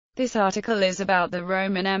This article is about the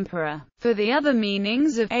Roman emperor. For the other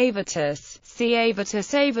meanings of Avitus, see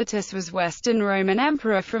Avitus. Avitus was Western Roman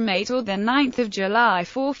emperor from 8 or the 9th of July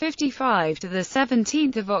 455 to the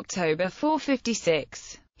 17th of October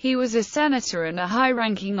 456. He was a senator and a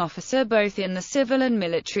high-ranking officer both in the civil and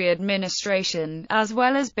military administration, as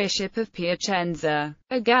well as Bishop of Piacenza.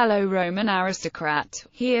 A Gallo-Roman aristocrat,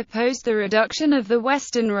 he opposed the reduction of the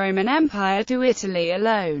Western Roman Empire to Italy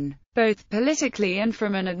alone, both politically and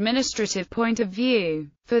from an administrative point of view.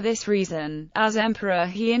 For this reason, as emperor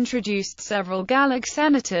he introduced several Gallic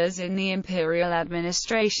senators in the imperial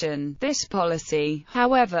administration. This policy,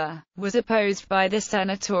 however, was opposed by the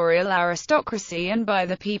senatorial aristocracy and by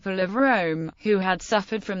the people of Rome, who had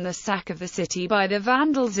suffered from the sack of the city by the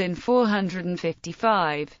Vandals in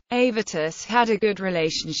 455. Avitus had a good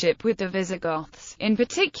relationship with the Visigoths, in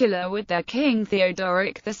particular with their king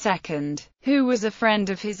Theodoric II, who was a friend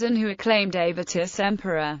of his and who acclaimed Avitus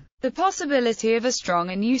emperor. The possibility of a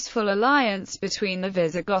strong and useful alliance between the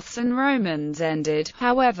Visigoths and Romans ended,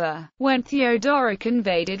 however, when Theodoric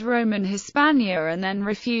invaded Roman Hispania and then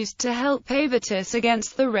refused to help Avitus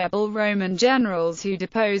against the rebel Roman generals who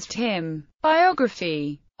deposed him.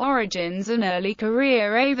 Biography. Origins and early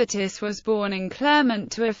career. Avitus was born in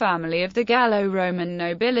Clermont to a family of the Gallo-Roman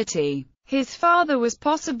nobility. His father was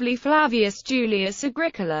possibly Flavius Julius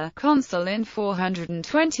Agricola, consul in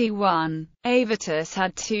 421. Avitus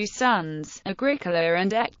had two sons, Agricola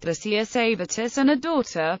and Ecdicius Avitus, and a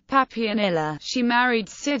daughter, Papianilla. She married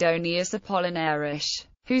Sidonius Apollinaris,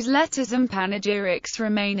 whose letters and panegyrics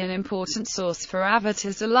remain an important source for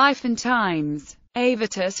Avitus' life and times.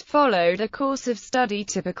 Avitus followed a course of study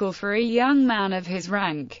typical for a young man of his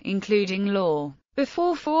rank, including law.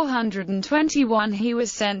 Before 421 he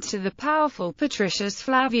was sent to the powerful Patricius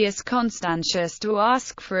Flavius Constantius to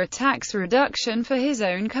ask for a tax reduction for his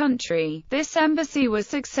own country. This embassy was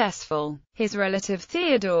successful. His relative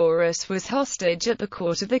Theodorus was hostage at the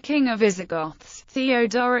court of the king of Visigoths,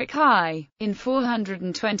 Theodoric I. In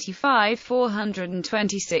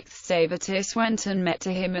 425–426 Avitus went and met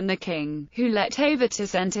to him and the king, who let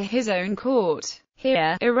Avitus enter his own court.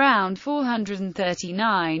 Here, around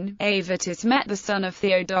 439, Avitus met the son of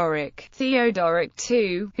Theodoric, Theodoric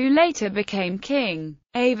II, who later became king.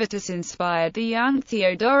 Avitus inspired the young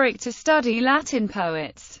Theodoric to study Latin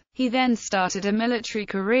poets. He then started a military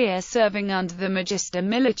career serving under the Magister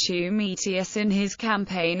Militum Aetius in his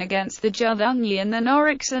campaign against the Juthungi and the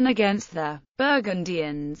Norics and against the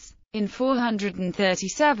Burgundians. In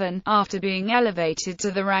 437, after being elevated to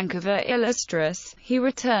the rank of a Illustrious, he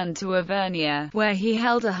returned to Auvergne, where he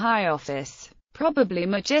held a high office, probably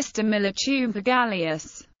Magister Militum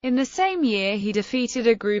Pagalius. In the same year he defeated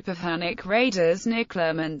a group of Hunnic raiders near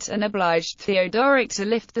Clermont and obliged Theodoric to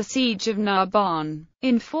lift the siege of Narbonne.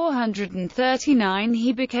 In 439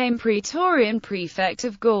 he became Praetorian prefect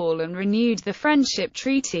of Gaul and renewed the friendship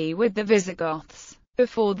treaty with the Visigoths.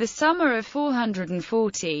 Before the summer of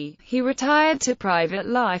 440, he retired to private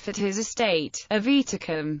life at his estate,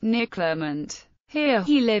 Aviticum, near Clermont. Here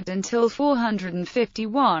he lived until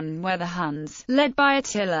 451, where the Huns, led by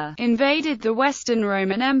Attila, invaded the Western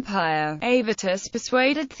Roman Empire. Avitus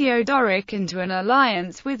persuaded Theodoric into an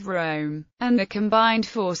alliance with Rome, and the combined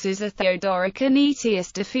forces of Theodoric and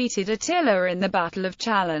Aetius defeated Attila in the Battle of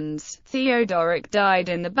Chalons. Theodoric died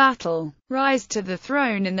in the battle. Rise to the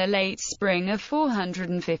throne in the late spring of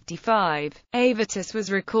 455. Avitus was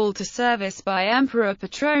recalled to service by Emperor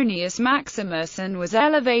Petronius Maximus and was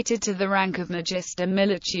elevated to the rank of Magister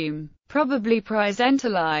Militum. Probably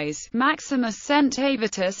Praesentiales, Maximus sent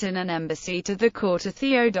Avitus in an embassy to the court of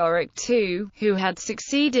Theodoric II, who had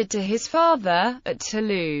succeeded to his father, at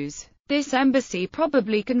Toulouse. This embassy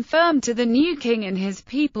probably confirmed to the new king and his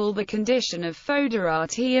people the condition of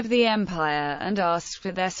foederati of the empire and asked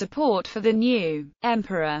for their support for the new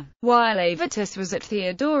emperor. While Avitus was at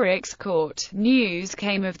Theodoric's court, news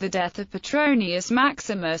came of the death of Petronius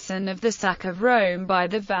Maximus and of the sack of Rome by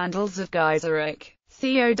the Vandals of Gaiseric.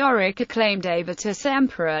 Theodoric acclaimed Avitus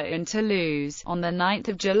emperor in Toulouse. On the 9th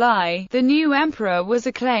of July, the new emperor was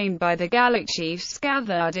acclaimed by the Gallic chiefs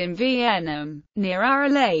gathered in Vienna, near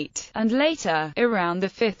Arelate, and later, around the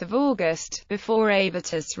 5th of August, before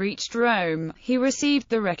Avitus reached Rome, he received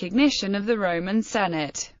the recognition of the Roman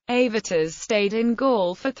Senate. Avitus stayed in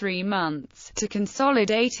Gaul for 3 months, to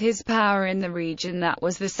consolidate his power in the region that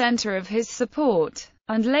was the center of his support,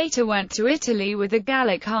 and later went to Italy with a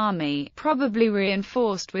Gallic army, probably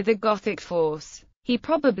reinforced with a Gothic force. He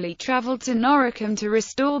probably traveled to Noricum to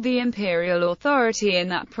restore the imperial authority in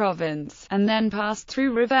that province, and then passed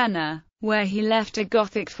through Ravenna, where he left a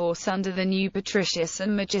Gothic force under the new Patricius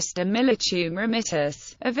and Magister Militum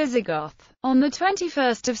Remittus, a Visigoth. On the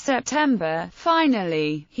 21st of September,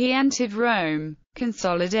 finally, he entered Rome.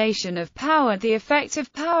 Consolidation of power. The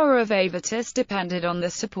effective power of Avitus depended on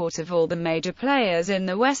the support of all the major players in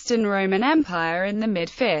the Western Roman Empire in the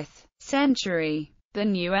mid-5th century. The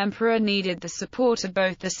new emperor needed the support of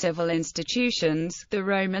both the civil institutions, the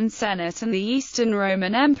Roman Senate and the Eastern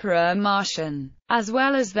Roman Emperor Marcian, as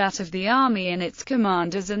well as that of the army and its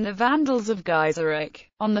commanders and the Vandals of Gaiseric.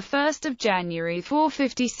 On the 1st of January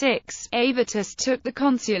 456, Avitus took the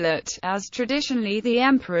consulate, as traditionally the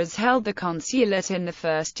emperors held the consulate in the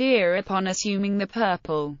first year upon assuming the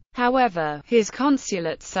purple. However, his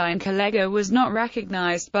consulate sine collega was not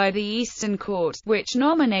recognized by the Eastern court, which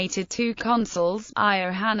nominated two consuls,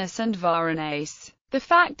 Iohannes and Varanace. The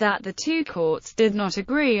fact that the two courts did not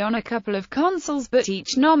agree on a couple of consuls but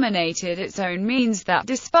each nominated its own means that,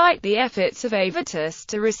 despite the efforts of Avitus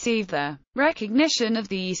to receive the recognition of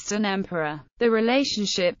the Eastern Emperor, the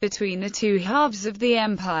relationship between the two halves of the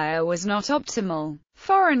empire was not optimal.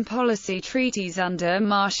 Foreign policy treaties under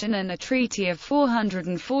Marcian and a treaty of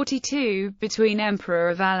 442 between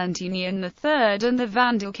Emperor Valentinian III and the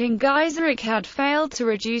Vandal king Gaiseric had failed to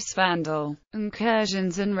reduce Vandal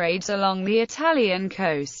incursions and raids along the Italian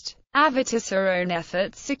coast. Avitus' own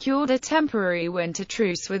efforts secured a temporary winter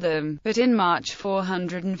truce with them, but in March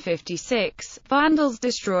 456, Vandals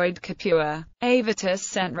destroyed Capua. Avitus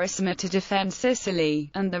sent Ricimer to defend Sicily,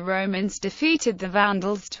 and the Romans defeated the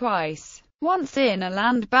Vandals twice. Once in a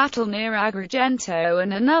land battle near Agrigento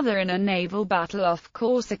and another in a naval battle off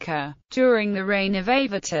Corsica. During the reign of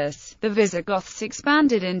Avitus, the Visigoths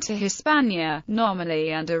expanded into Hispania,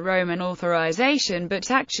 nominally under Roman authorization but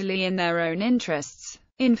actually in their own interests.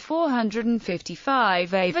 In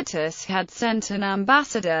 455, Avitus had sent an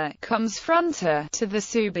ambassador, Comes Fronter, to the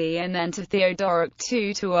Suebi and then to Theodoric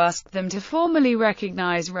II to ask them to formally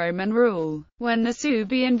recognize Roman rule. When the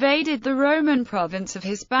Suebi invaded the Roman province of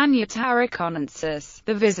Hispania Tarraconensis,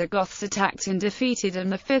 the Visigoths attacked and defeated on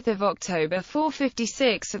the 5th of October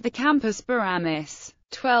 456 at the Campus Baramis,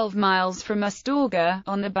 12 miles from Astorga,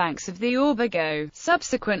 on the banks of the Orbigo,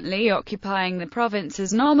 subsequently occupying the province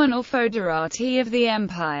as nominal foederati of the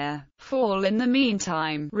empire. Fall. In the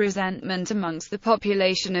meantime, resentment amongst the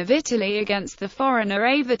population of Italy against the foreigner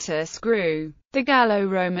Avitus grew. The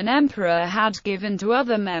Gallo-Roman emperor had given to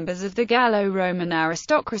other members of the Gallo-Roman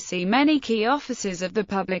aristocracy many key offices of the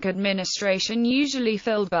public administration usually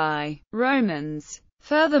filled by Romans.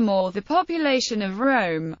 Furthermore, the population of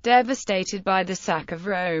Rome, devastated by the sack of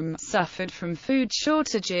Rome, suffered from food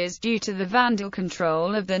shortages due to the Vandal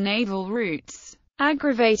control of the naval routes,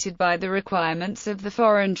 aggravated by the requirements of the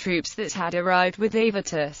foreign troops that had arrived with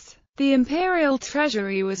Avitus. The imperial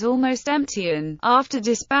treasury was almost empty and, after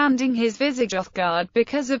disbanding his Visigoth guard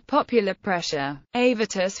because of popular pressure,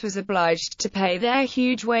 Avitus was obliged to pay their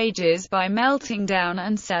huge wages by melting down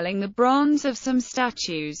and selling the bronze of some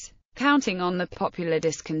statues. Counting on the popular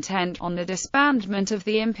discontent, on the disbandment of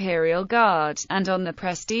the imperial guard, and on the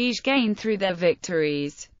prestige gained through their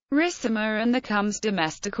victories, Ricimer and the Comes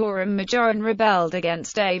Domesticorum Majorum rebelled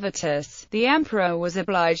against Avitus. The emperor was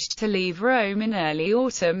obliged to leave Rome in early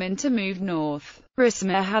autumn and to move north.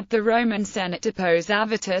 Ricimer had the Roman Senate depose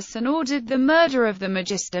Avitus and ordered the murder of the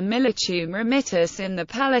Magister Militum Remittus in the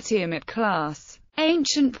Palatium at Class,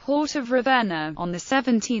 ancient port of Ravenna, on the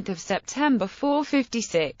 17th of September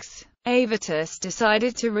 456. Avitus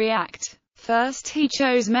decided to react. First he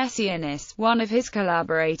chose Messianus, one of his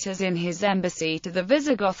collaborators in his embassy to the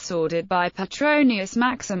Visigoths ordered by Petronius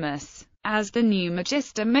Maximus, as the new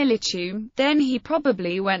Magister Militum. Then he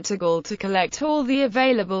probably went to Gaul to collect all the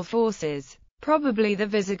available forces, probably the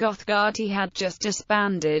Visigoth guard he had just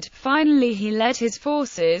disbanded. Finally he led his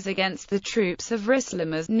forces against the troops of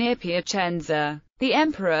Ricimer near Piacenza. The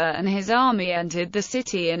emperor and his army entered the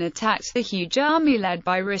city and attacked the huge army led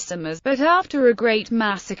by Ricimer, but after a great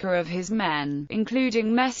massacre of his men,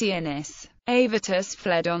 including Messianus, Avitus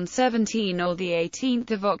fled on 17 or the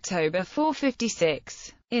 18th of October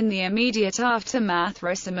 456. In the immediate aftermath,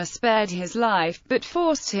 Ricimer spared his life, but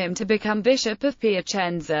forced him to become bishop of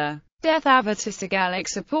Piacenza. Death. Avitus' Gallic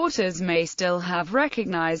supporters may still have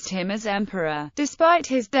recognized him as emperor, despite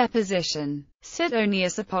his deposition.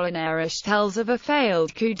 Sidonius Apollinaris tells of a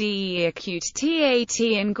failed coup d'etat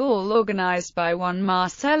in Gaul organized by one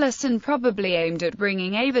Marcellus and probably aimed at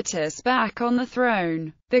bringing Avitus back on the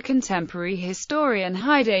throne. The contemporary historian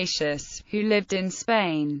Hydatius, who lived in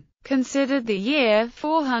Spain, considered the year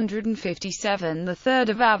 457 the third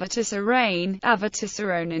of Avitus' reign. Avitus'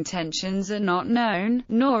 own intentions are not known,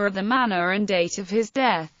 nor are the manner and date of his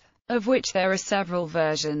death, of which there are several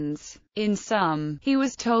versions. In some, he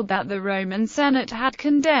was told that the Roman Senate had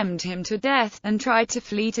condemned him to death, and tried to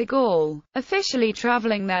flee to Gaul, officially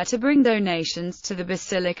traveling there to bring donations to the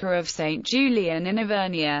Basilica of St. Julian in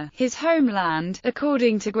Avernia, his homeland,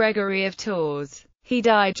 according to Gregory of Tours. He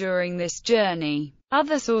died during this journey.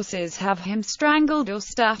 Other sources have him strangled or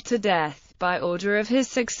stabbed to death, by order of his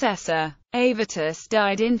successor. Avitus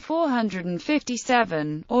died in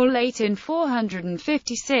 457, or late in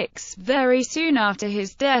 456, very soon after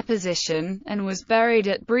his deposition, and was buried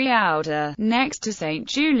at Brioude, next to St.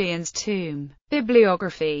 Julian's tomb.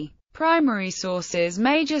 Bibliography. Primary sources.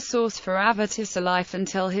 Major source for Avitus' life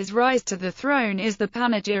until his rise to the throne is the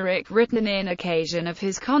panegyric written in occasion of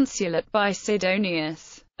his consulate by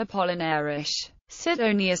Sidonius Apollinaris.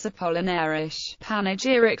 Sidonius Apollinaris,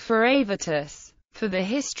 panegyric for Avitus. For the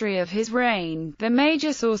history of his reign, the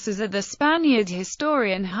major sources are the Spaniard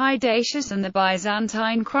historian Avitus and the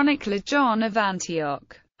Byzantine chronicler John of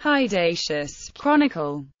Antioch. Avitus,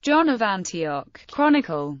 Chronicle. John of Antioch,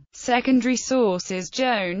 Chronicle. Secondary sources: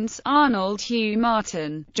 Jones, Arnold Hugh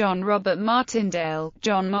Martin, John Robert Martindale,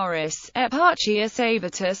 John Morris, Eparchius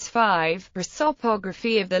Avitus 5,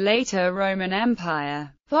 Prosopography of the Later Roman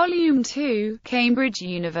Empire. Volume 2, Cambridge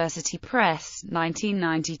University Press,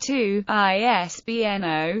 1992, ISBN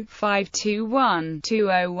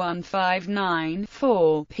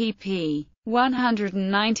 0-521-20159-4, pp.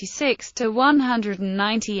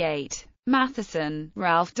 196–198. Matheson,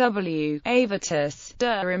 Ralph W., Avitus,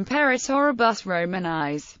 De Imperatoribus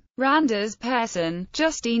Romanis. Randers Pearson,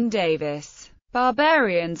 Justine Davis.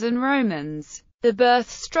 Barbarians and Romans. The Birth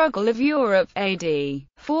Struggle of Europe, AD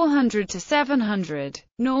 400–700.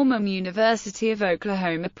 Norman University of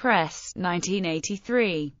Oklahoma Press,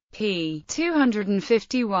 1983. p.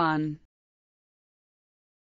 251.